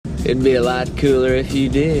It'd be a lot cooler if you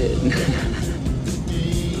did.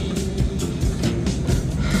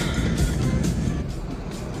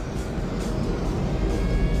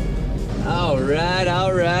 All right,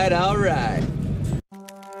 all right, all right.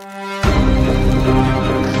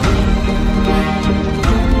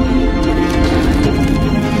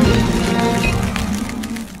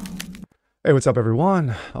 Hey, what's up,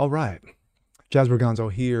 everyone? All right. Jasper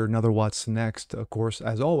Gonzo here. Another What's Next. Of course,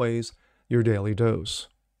 as always, your daily dose.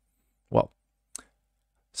 Well,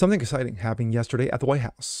 something exciting happened yesterday at the White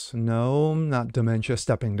House. No, not Dementia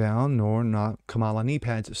stepping down, nor not Kamala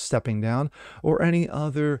Kneepads stepping down, or any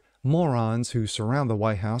other morons who surround the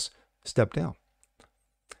White House step down.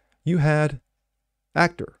 You had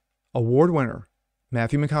actor, award winner,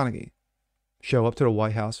 Matthew McConaughey show up to the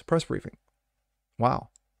White House press briefing. Wow.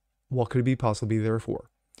 What could it be possibly there for?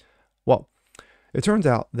 Well, it turns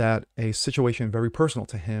out that a situation very personal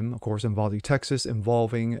to him, of course, in Uvalde, Texas,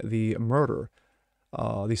 involving the murder,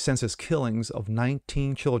 the senseless killings of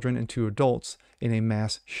 19 children and 2 adults in a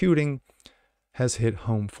mass shooting, has hit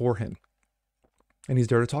home for him. And he's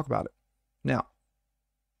there to talk about it. Now,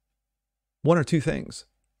 one or two things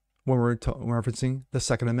when we're referencing the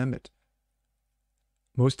Second Amendment.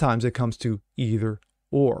 Most times it comes to either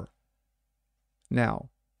or. Now,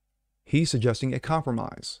 he's suggesting a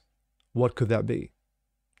compromise. What could that be?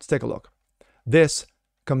 Let's take a look. This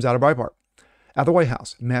comes out of Breitbart. At the White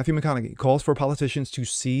House, Matthew McConaughey calls for politicians to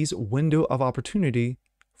seize window of opportunity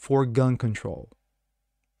for gun control.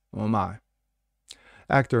 Oh my.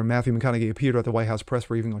 Actor Matthew McConaughey appeared at the White House press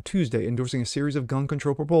briefing on Tuesday, endorsing a series of gun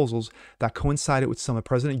control proposals that coincided with some of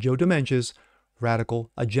President Joe Dementia's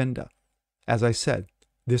radical agenda. As I said,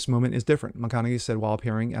 this moment is different, McConaughey said while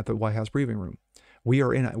appearing at the White House briefing room. We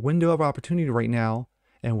are in a window of opportunity right now,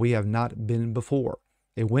 and we have not been before.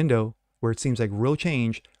 A window where it seems like real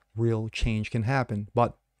change can happen.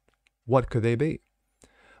 But what could they be?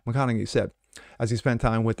 McConaughey said, as he spent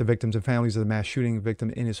time with the victims and families of the mass shooting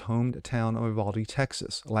victim in his hometown of Uvalde,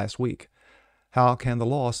 Texas, last week. How can the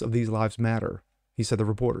loss of these lives matter? He said to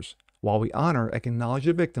reporters. While we honor and acknowledge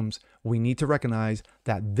the victims, we need to recognize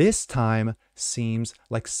that this time seems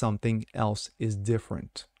like something else is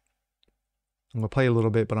different. I'm going to play a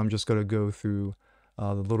little bit, but I'm just going to go through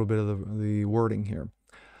a little bit of the wording here.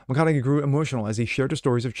 McConaughey grew emotional as he shared the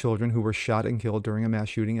stories of children who were shot and killed during a mass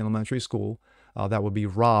shooting in elementary school. That would be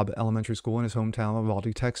Robb Elementary School in his hometown of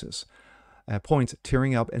Uvalde, Texas. At points,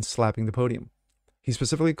 tearing up and slapping the podium. He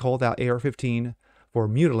specifically called out AR-15 for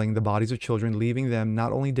mutilating the bodies of children, leaving them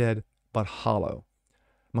not only dead, but hollow.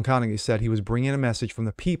 McConaughey said he was bringing a message from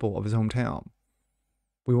the people of his hometown.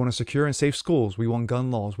 We want to secure and safe schools. We want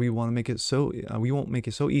gun laws. We want to make it so we won't make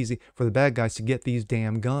it so easy for the bad guys to get these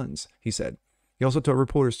damn guns, he said. He also told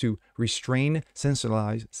reporters to restrain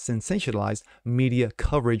sensationalized media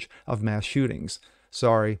coverage of mass shootings.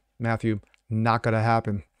 Sorry, Matthew, not going to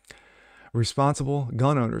happen. Responsible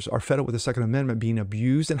gun owners are fed up with the Second Amendment being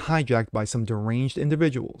abused and hijacked by some deranged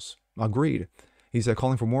individuals. Agreed. He said,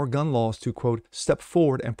 calling for more gun laws to, quote, step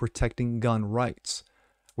forward and protecting gun rights.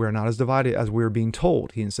 We are not as divided as we're being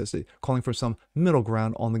told, he insisted, calling for some middle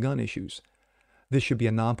ground on the gun issues. This should be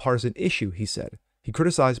a nonpartisan issue, he said. He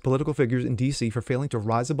criticized political figures in D.C. for failing to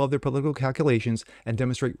rise above their political calculations and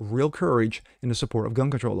demonstrate real courage in the support of gun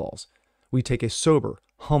control laws. We take a sober,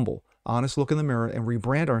 humble, honest look in the mirror and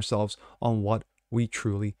rebrand ourselves on what we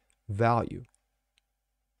truly value.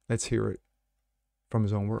 Let's hear it from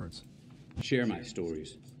his own words. Share my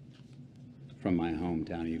stories from my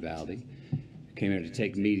hometown, Uvalde. I came here to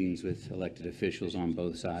take meetings with elected officials on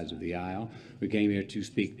both sides of the aisle. We came here to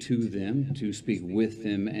speak to them, to speak with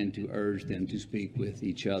them, and to urge them to speak with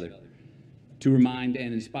each other. To remind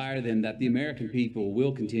and inspire them that the American people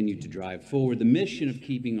will continue to drive forward the mission of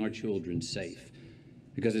keeping our children safe,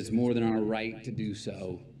 because it's more than our right to do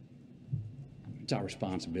so. It's our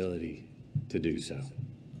responsibility to do so.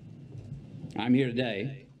 I'm here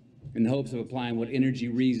today in the hopes of applying what energy,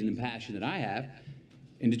 reason, and passion that I have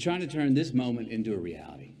into trying to turn this moment into a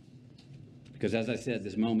reality. Because as I said,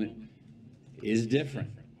 this moment is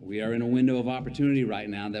different. We are in a window of opportunity right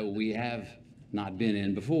now that we have not been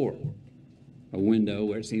in before. A window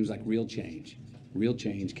where it seems like real change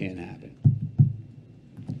can happen.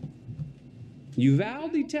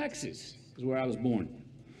 Uvalde, Texas is where I was born.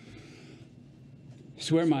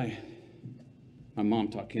 It's where my mom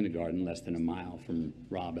taught kindergarten less than a mile from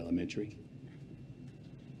Robb Elementary.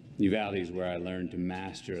 Uvalde is where I learned to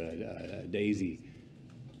master a Daisy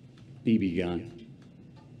BB gun.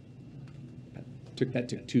 That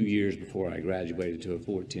took 2 years before I graduated to a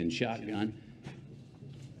 .410 shotgun.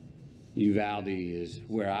 Uvalde is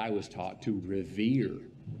where I was taught to revere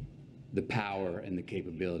the power and the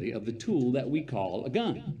capability of the tool that we call a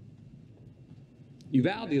gun.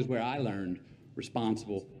 Uvalde is where I learned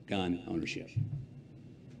responsible gun ownership.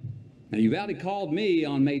 Now, Uvalde called me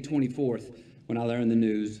on May 24th when I learned the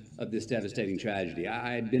news of this devastating tragedy.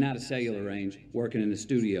 I had been out of cellular range, working in the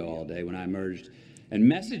studio all day when I emerged, and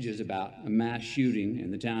messages about a mass shooting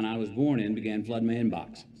in the town I was born in began flooding my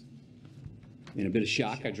inbox. In a bit of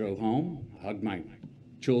shock, I drove home, hugged my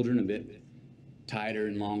children a bit tighter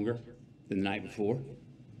and longer than the night before,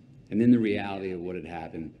 and then the reality of what had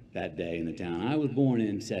happened that day in the town I was born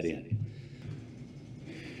in set in.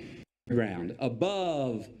 Ground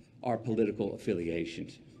above our political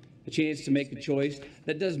affiliations. A chance to make a choice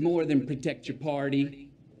that does more than protect your party.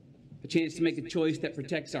 A chance to make a choice that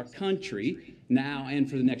protects our country now and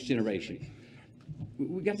for the next generation.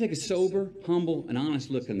 We've got to take a sober, humble, and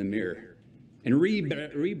honest look in the mirror and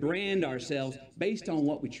rebrand ourselves based on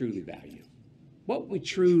what we truly value. What we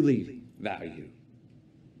truly value.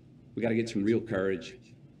 We got to get some real courage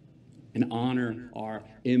and honor our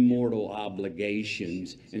immortal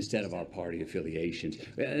obligations instead of our party affiliations.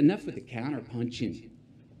 Enough with the counterpunching.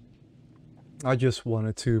 I just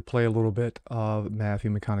wanted to play a little bit of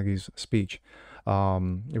Matthew McConaughey's speech.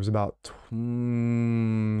 It was about,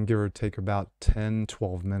 give or take, about 10,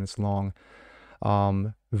 12 minutes long.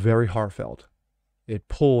 Very heartfelt. It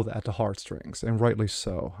pulled at the heartstrings, and rightly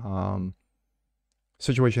so.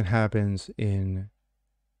 Situation happens in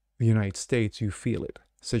the United States, you feel it.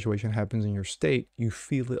 Situation happens in your state, you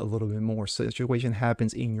feel it a little bit more. Situation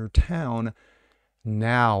happens in your town,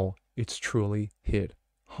 now it's truly hit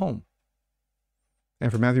home.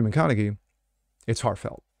 And for Matthew McConaughey, it's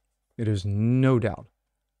heartfelt. It is no doubt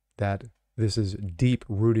that this is deep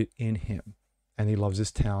rooted in him, and he loves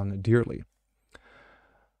his town dearly.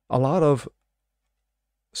 A lot of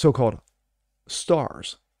so-called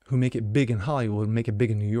stars who make it big in Hollywood, make it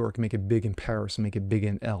big in New York, make it big in Paris, make it big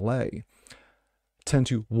in LA, tend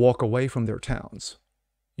to walk away from their towns.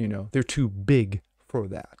 You know, they're too big for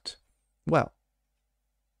that. Well,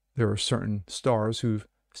 there are certain stars who've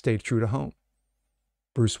stayed true to home.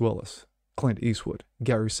 Bruce Willis, Clint Eastwood,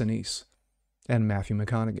 Gary Sinise, and Matthew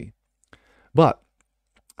McConaughey. But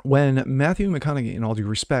when Matthew McConaughey, in all due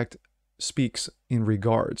respect, speaks in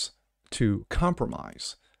regards to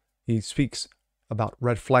compromise, he speaks about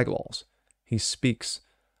red flag laws. He speaks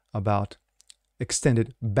about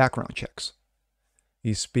extended background checks.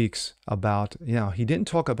 He speaks about, he didn't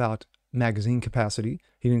talk about magazine capacity.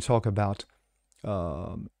 He didn't talk about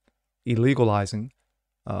illegalizing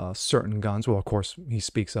certain guns. Well, of course, he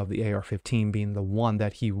speaks of the AR-15 being the one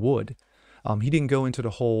that he would. He didn't go into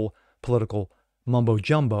the whole political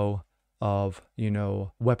mumbo-jumbo of,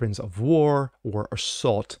 weapons of war or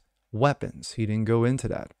assault weapons. He didn't go into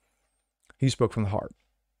that. He spoke from the heart.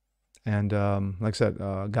 And like I said,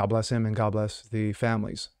 God bless him and God bless the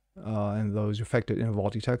families and those affected in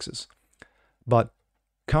Uvalde, Texas. But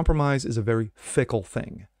compromise is a very fickle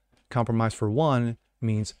thing. Compromise, for one,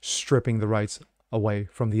 means stripping the rights away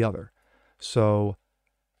from the other. So,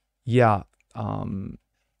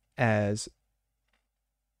 as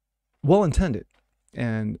well-intended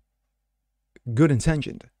and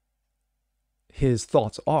good-intentioned his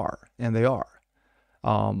thoughts are, and they are,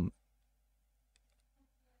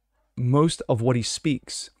 most of what he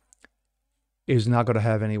speaks is not going to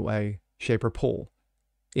have any way, shape, or pull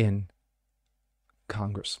in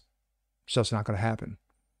Congress. It's just not going to happen.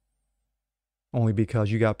 Only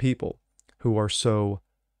because you got people who are so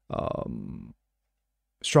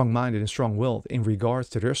strong-minded and strong-willed in regards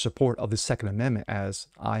to their support of the Second Amendment, as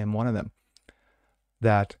I am one of them,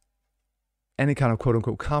 that any kind of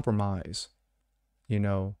quote-unquote compromise,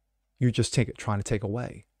 you just trying to take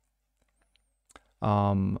away.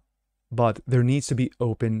 But there needs to be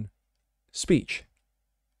open speech.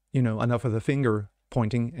 Enough of the finger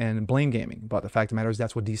pointing and blame gaming. But the fact of the matter is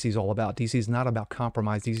that's what DC is all about. DC is not about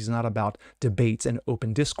compromise. DC is not about debates and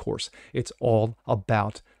open discourse. It's all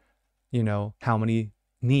about, how many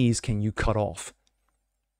knees can you cut off?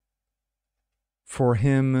 For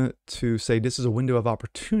him to say this is a window of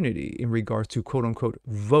opportunity in regards to quote unquote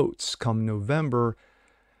votes come November.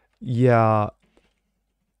 Yeah,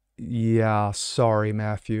 sorry,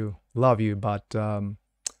 Matthew. Love you. But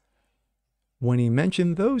when he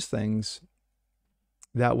mentioned those things,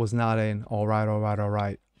 that was not an all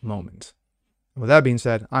right moment. With that being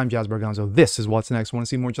said, I'm Jazz Berganzo. This is What's Next. Want to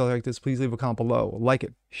see more stuff like this? Please leave a comment below. Like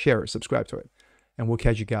it, share it, subscribe to it. And we'll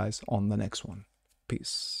catch you guys on the next one.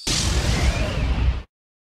 Peace.